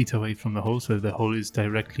 5 feet away from the hole. So if the hole is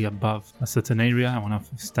directly above a certain area, I want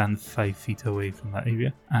to stand 5 feet away from that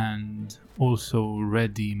area. And also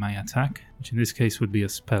ready my attack, which in this case would be a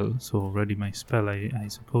spell. So ready my spell, I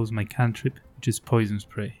suppose my cantrip, which is Poison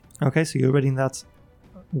Spray. Okay, so you're readying that.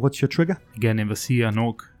 What's your trigger? Again, if I see an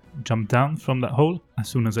orc jump down from that hole, as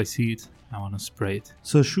soon as I see it, I want to spray it.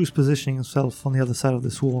 So Shrew's positioning himself on the other side of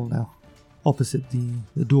this wall now, opposite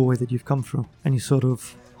the doorway that you've come through, and you're sort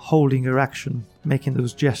of holding your action, making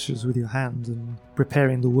those gestures with your hand and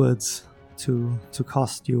preparing the words to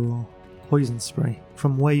cast your poison spray.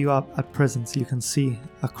 From where you are at present, you can see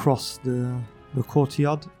across the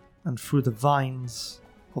courtyard and through the vines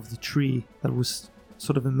of the tree that was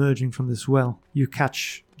sort of emerging from this well, you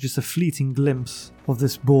catch just a fleeting glimpse of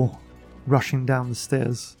this boar rushing down the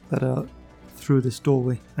stairs that are through this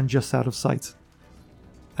doorway and just out of sight.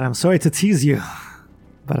 And I'm sorry to tease you,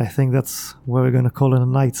 but I think that's where we're going to call it a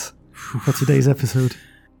night for today's episode.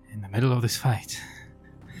 In the middle of this fight.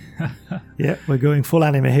 Yeah, we're going full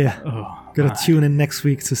anime here. Gotta tune in next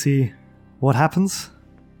week to see what happens,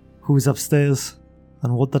 who's upstairs,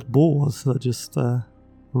 and what that boar was that just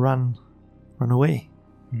ran away.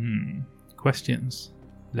 Questions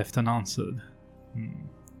left unanswered.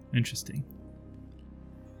 Interesting.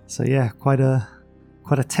 So yeah, quite a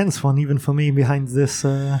tense one even for me behind this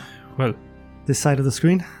this side of the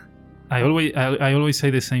screen. I always say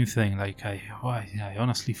the same thing. Like I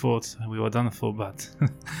honestly thought we were done for, but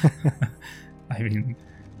I mean,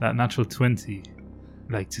 that natural 20,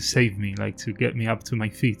 like to save me, like to get me up to my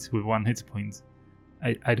feet with 1 hit point.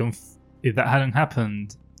 I don't. If that hadn't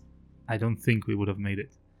happened, I don't think we would have made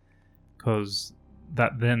it, because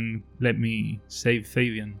that then let me save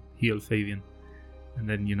Fabian, heal Fabian, and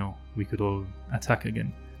then we could all attack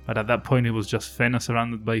again. But at that point, it was just Fenna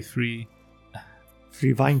surrounded by three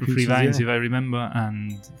vine creatures, three vines, if I remember,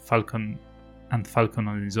 and Falcon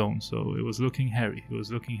on his own. So it was looking hairy.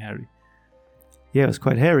 Yeah, it was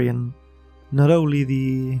quite hairy, and not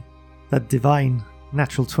only that divine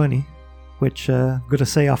natural 20, which I've got to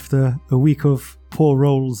say, after a week of poor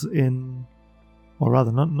rolls or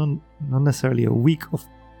rather not necessarily a week of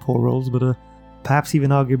poor rolls, but perhaps even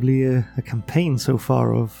arguably a campaign so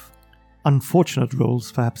far of unfortunate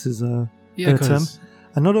rolls, perhaps is a better term.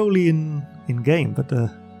 And not only in game, but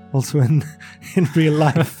also in real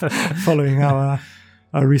life, following our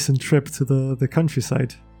recent trip to the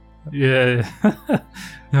countryside. Yeah.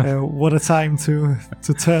 What a time to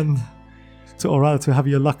turn, or rather to have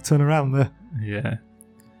your luck turn around there. Yeah.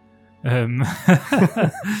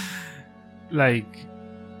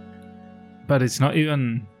 But it's not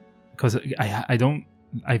even because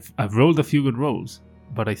I've rolled a few good rolls,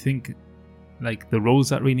 but I think the rolls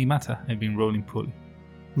that really matter, I've been rolling poorly.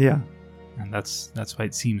 Yeah. And that's why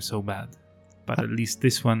it seems so bad. But at least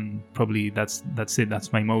this one, probably that's it.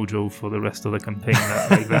 That's my mojo for the rest of the campaign.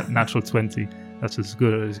 That natural 20, that's as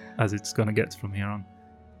good as it's going to get from here on.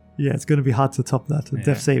 Yeah, it's going to be hard to top that. A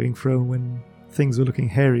death saving throw when things were looking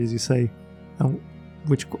hairy, as you say, and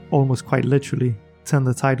which almost quite literally turned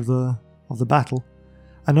the tide of the battle.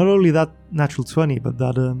 And not only that natural 20, but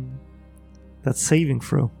that saving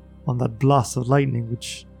throw on that blast of lightning,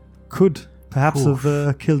 which could perhaps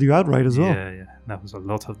have killed you outright as well. Yeah, that was a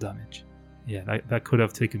lot of damage. Yeah, that could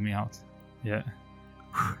have taken me out. Yeah.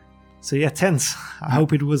 So yeah, tense. I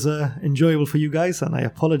hope it was enjoyable for you guys, and I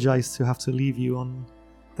apologize to have to leave you on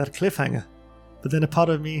that cliffhanger. But then a part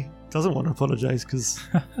of me doesn't want to apologize, because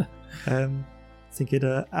I think it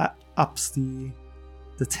ups the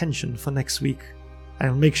tension for next week.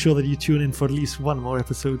 I'll make sure that you tune in for at least one more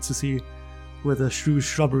episode to see whether Shrew's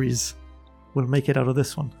Shrubberies will make it out of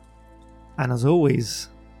this one. And as always,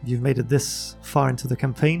 if you've made it this far into the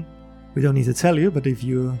campaign, we don't need to tell you, but if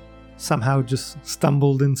you somehow just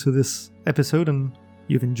stumbled into this episode and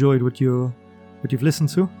you've enjoyed what you've listened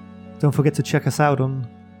to, don't forget to check us out on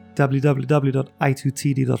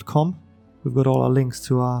www.i2td.com. We've got all our links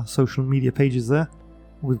to our social media pages there.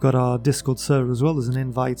 We've got our Discord server as well. There's an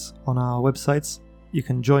invite on our websites. You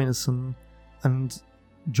can join us and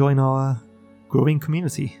join our growing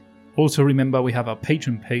community. Also remember, we have our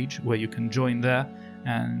Patreon page where you can join there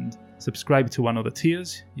and subscribe to one of the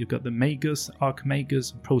tiers. You've got the Magus,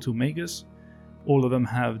 Archmagus, Proto-Magus. All of them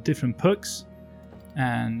have different perks.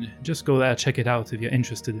 And just go there, check it out if you're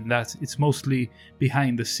interested in that. It's mostly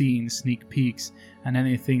behind the scenes, sneak peeks, and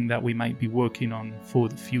anything that we might be working on for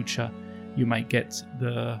the future. You might get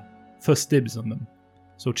the first dibs on them.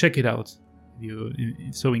 So check it out. If you're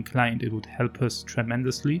so inclined, it would help us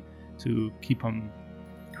tremendously to keep on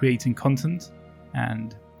creating content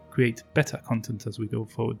and create better content as we go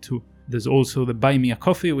forward too. There's also the Buy Me a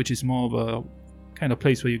Coffee, which is more of a kind of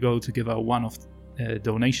place where you go to give a one-off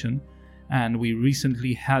donation. And we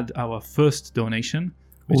recently had our first donation,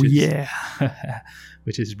 which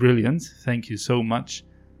is brilliant. Thank you so much,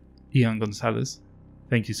 Ian Gonzalez.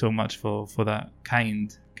 Thank you so much for that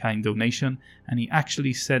kind donation. And he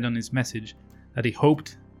actually said on his message that he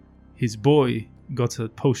hoped his boy got a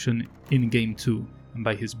potion in game 2. And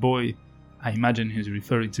by his boy, I imagine he's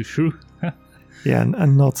referring to Shrew. Yeah,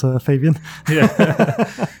 and not Fabian.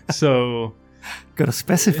 Yeah. So gotta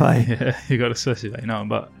specify. Yeah, you gotta specify. No,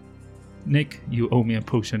 but Nick, you owe me a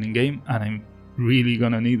potion in game, and I'm really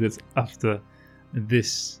gonna need it after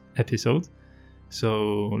this episode.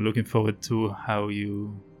 So looking forward to how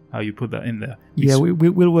you put that in there.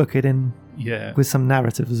 We'll work it in. Yeah, with some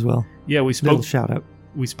narrative as well. Yeah, we spoke. Little shout out.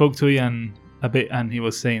 We spoke to Ian a bit, and he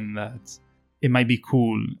was saying that it might be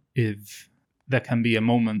cool if there can be a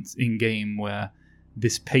moment in game where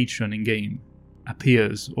this patron in game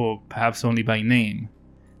appears, or perhaps only by name,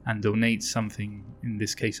 and donates something, in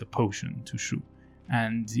this case a potion, to Shrew.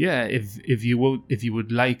 And yeah, if you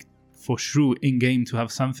would like for Shrew in game to have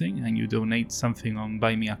something, and you donate something on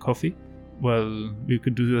Buy Me a Coffee, well, we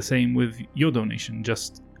could do the same with your donation.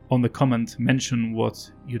 Just on the comment, mention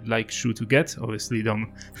what you'd like Shrew to get. Obviously,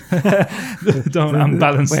 don't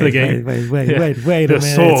unbalance the game. Wait a minute. The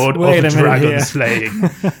sword of dragon slaying.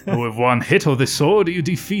 With one hit of the sword, you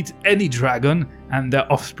defeat any dragon and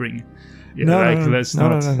their offspring. Yeah,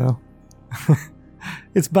 no.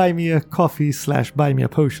 It's Buy Me a Coffee / Buy Me a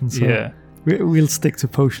Potion. So yeah. We'll stick to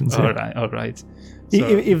potions here. All right. So,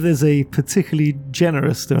 If there's a particularly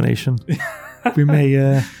generous donation, we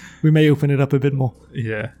may open it up a bit more.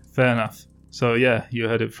 Yeah, fair enough. So yeah, you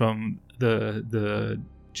heard it from the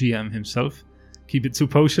GM himself. Keep it to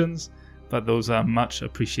potions, but those are much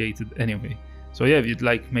appreciated anyway. So yeah, if you'd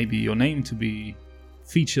like maybe your name to be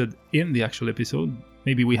featured in the actual episode,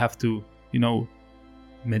 maybe we have to,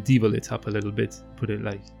 medieval it up a little bit,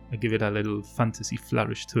 give it a little fantasy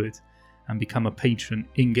flourish to it, and become a patron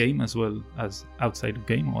in-game as well as outside of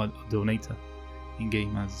game, or a donator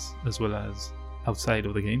in-game as well as outside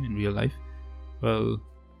of the game in real life. Well,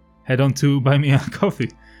 head on to Buy Me a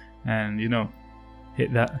Coffee and,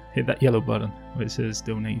 hit that yellow button where it says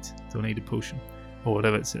donate a potion, or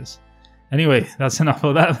whatever it says. Anyway, that's enough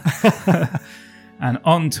of that. And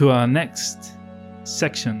on to our next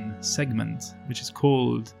segment, which is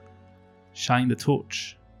called Shine the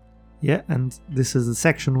Torch. Yeah, and this is the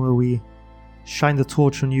section where we shine the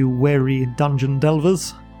torch on you wary dungeon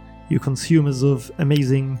delvers, you consumers of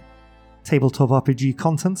amazing tabletop RPG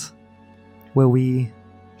content, where we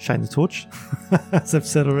shine the torch, as I've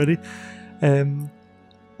said already,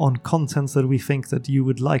 on content that we think that you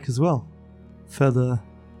would like as well. Further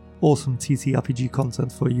awesome TTRPG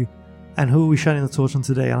content for you. And who are we shining the torch on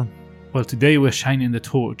today, Alan? Well, today we're shining the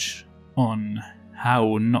torch on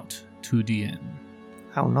how not to DM.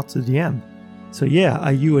 How not to DM. So yeah,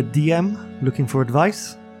 are you a DM looking for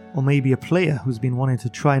advice? Or maybe a player who's been wanting to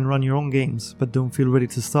try and run your own games but don't feel ready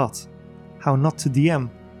to start? How not to DM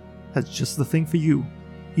has just the thing for you.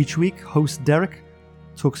 Each week, host Derek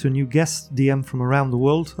talks to a new guest DM from around the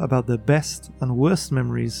world about their best and worst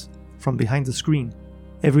memories from behind the screen.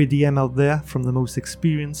 Every DM out there, from the most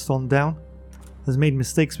experienced on down, has made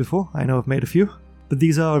mistakes before. I know I've made a few, but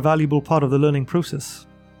these are a valuable part of the learning process.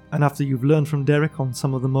 And after you've learned from Derek on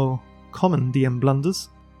some of the more common DM blunders,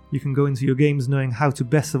 you can go into your games knowing how to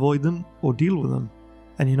best avoid them or deal with them.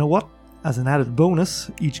 And you know what? As an added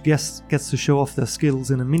bonus, each guest gets to show off their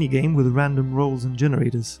skills in a minigame with random rolls and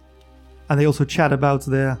generators. And they also chat about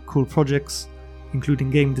their cool projects,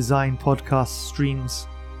 including game design, podcasts, streams,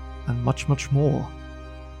 and much, much more.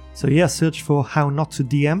 So yeah, search for How Not to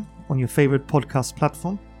DM on your favorite podcast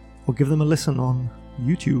platform, or give them a listen on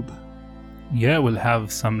YouTube. Yeah, we'll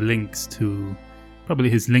have some links to probably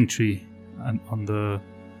his Linktree on the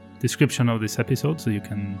description of this episode, so you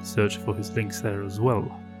can search for his links there as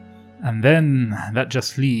well. And then that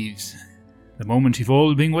just leaves the moment you've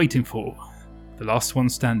all been waiting for. The last one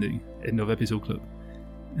standing. End of episode club.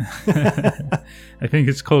 I think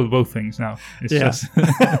it's called both things now. It's just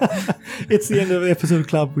it's the end of the episode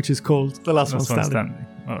club, which is called The Last One Standing.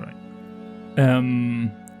 All right.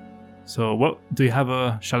 So what do you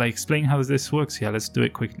have shall I explain how this works? Yeah, let's do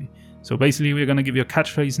it quickly. So basically we're going to give you a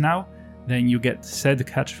catchphrase now, then you get said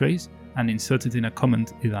catchphrase and insert it in a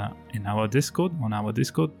comment either in our Discord, on our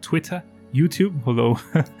Discord, Twitter, YouTube, although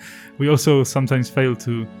we also sometimes fail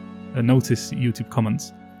to notice YouTube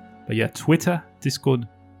comments. But yeah, Twitter, Discord,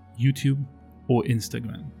 YouTube, or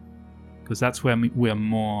Instagram, because that's where we're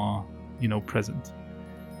more, present.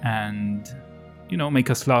 And, make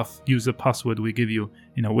us laugh. Use the password we give you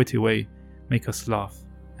in a witty way. Make us laugh.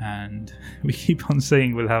 And we keep on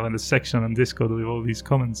saying we'll have a section on Discord with all these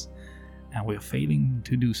comments, and we're failing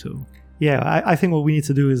to do so. Yeah, I think what we need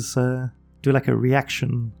to do is do like a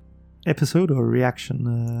reaction episode or a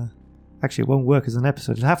reaction. Actually, it won't work as an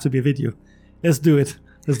episode. It'll have to be a video. Let's do it.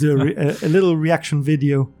 Let's do a little reaction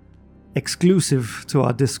video exclusive to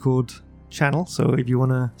our Discord channel. So if you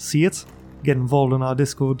want to see it, get involved on our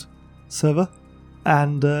Discord server.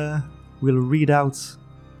 And we'll read out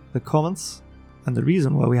the comments. And the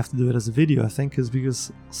reason why we have to do it as a video, I think, is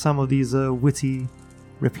because some of these witty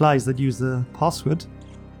replies that use the password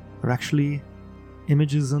are actually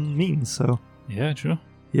images and memes. So yeah, true.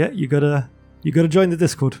 Yeah, you gotta join the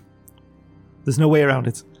Discord. There's no way around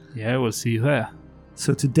it. Yeah, we'll see you there.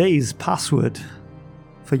 So today's password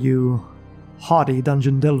for you hardy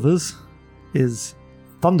dungeon delvers is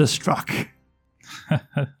Thunderstruck.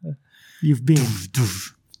 You've been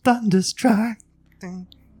thunderstruck.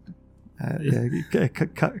 Yeah,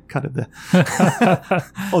 cut it there.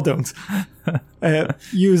 Or don't.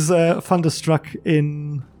 Use Thunderstruck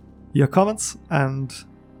in your comments and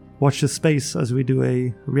watch the space as we do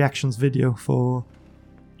a reactions video for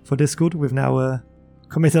Discord. We've now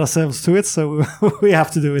committed ourselves to it, so we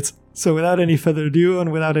have to do it. So without any further ado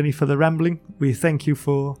and without any further rambling, we thank you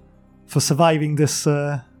for surviving this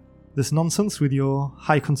nonsense with your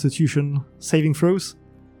high constitution saving throws,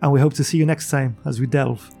 and we hope to see you next time as we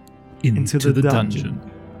delve into the dungeon.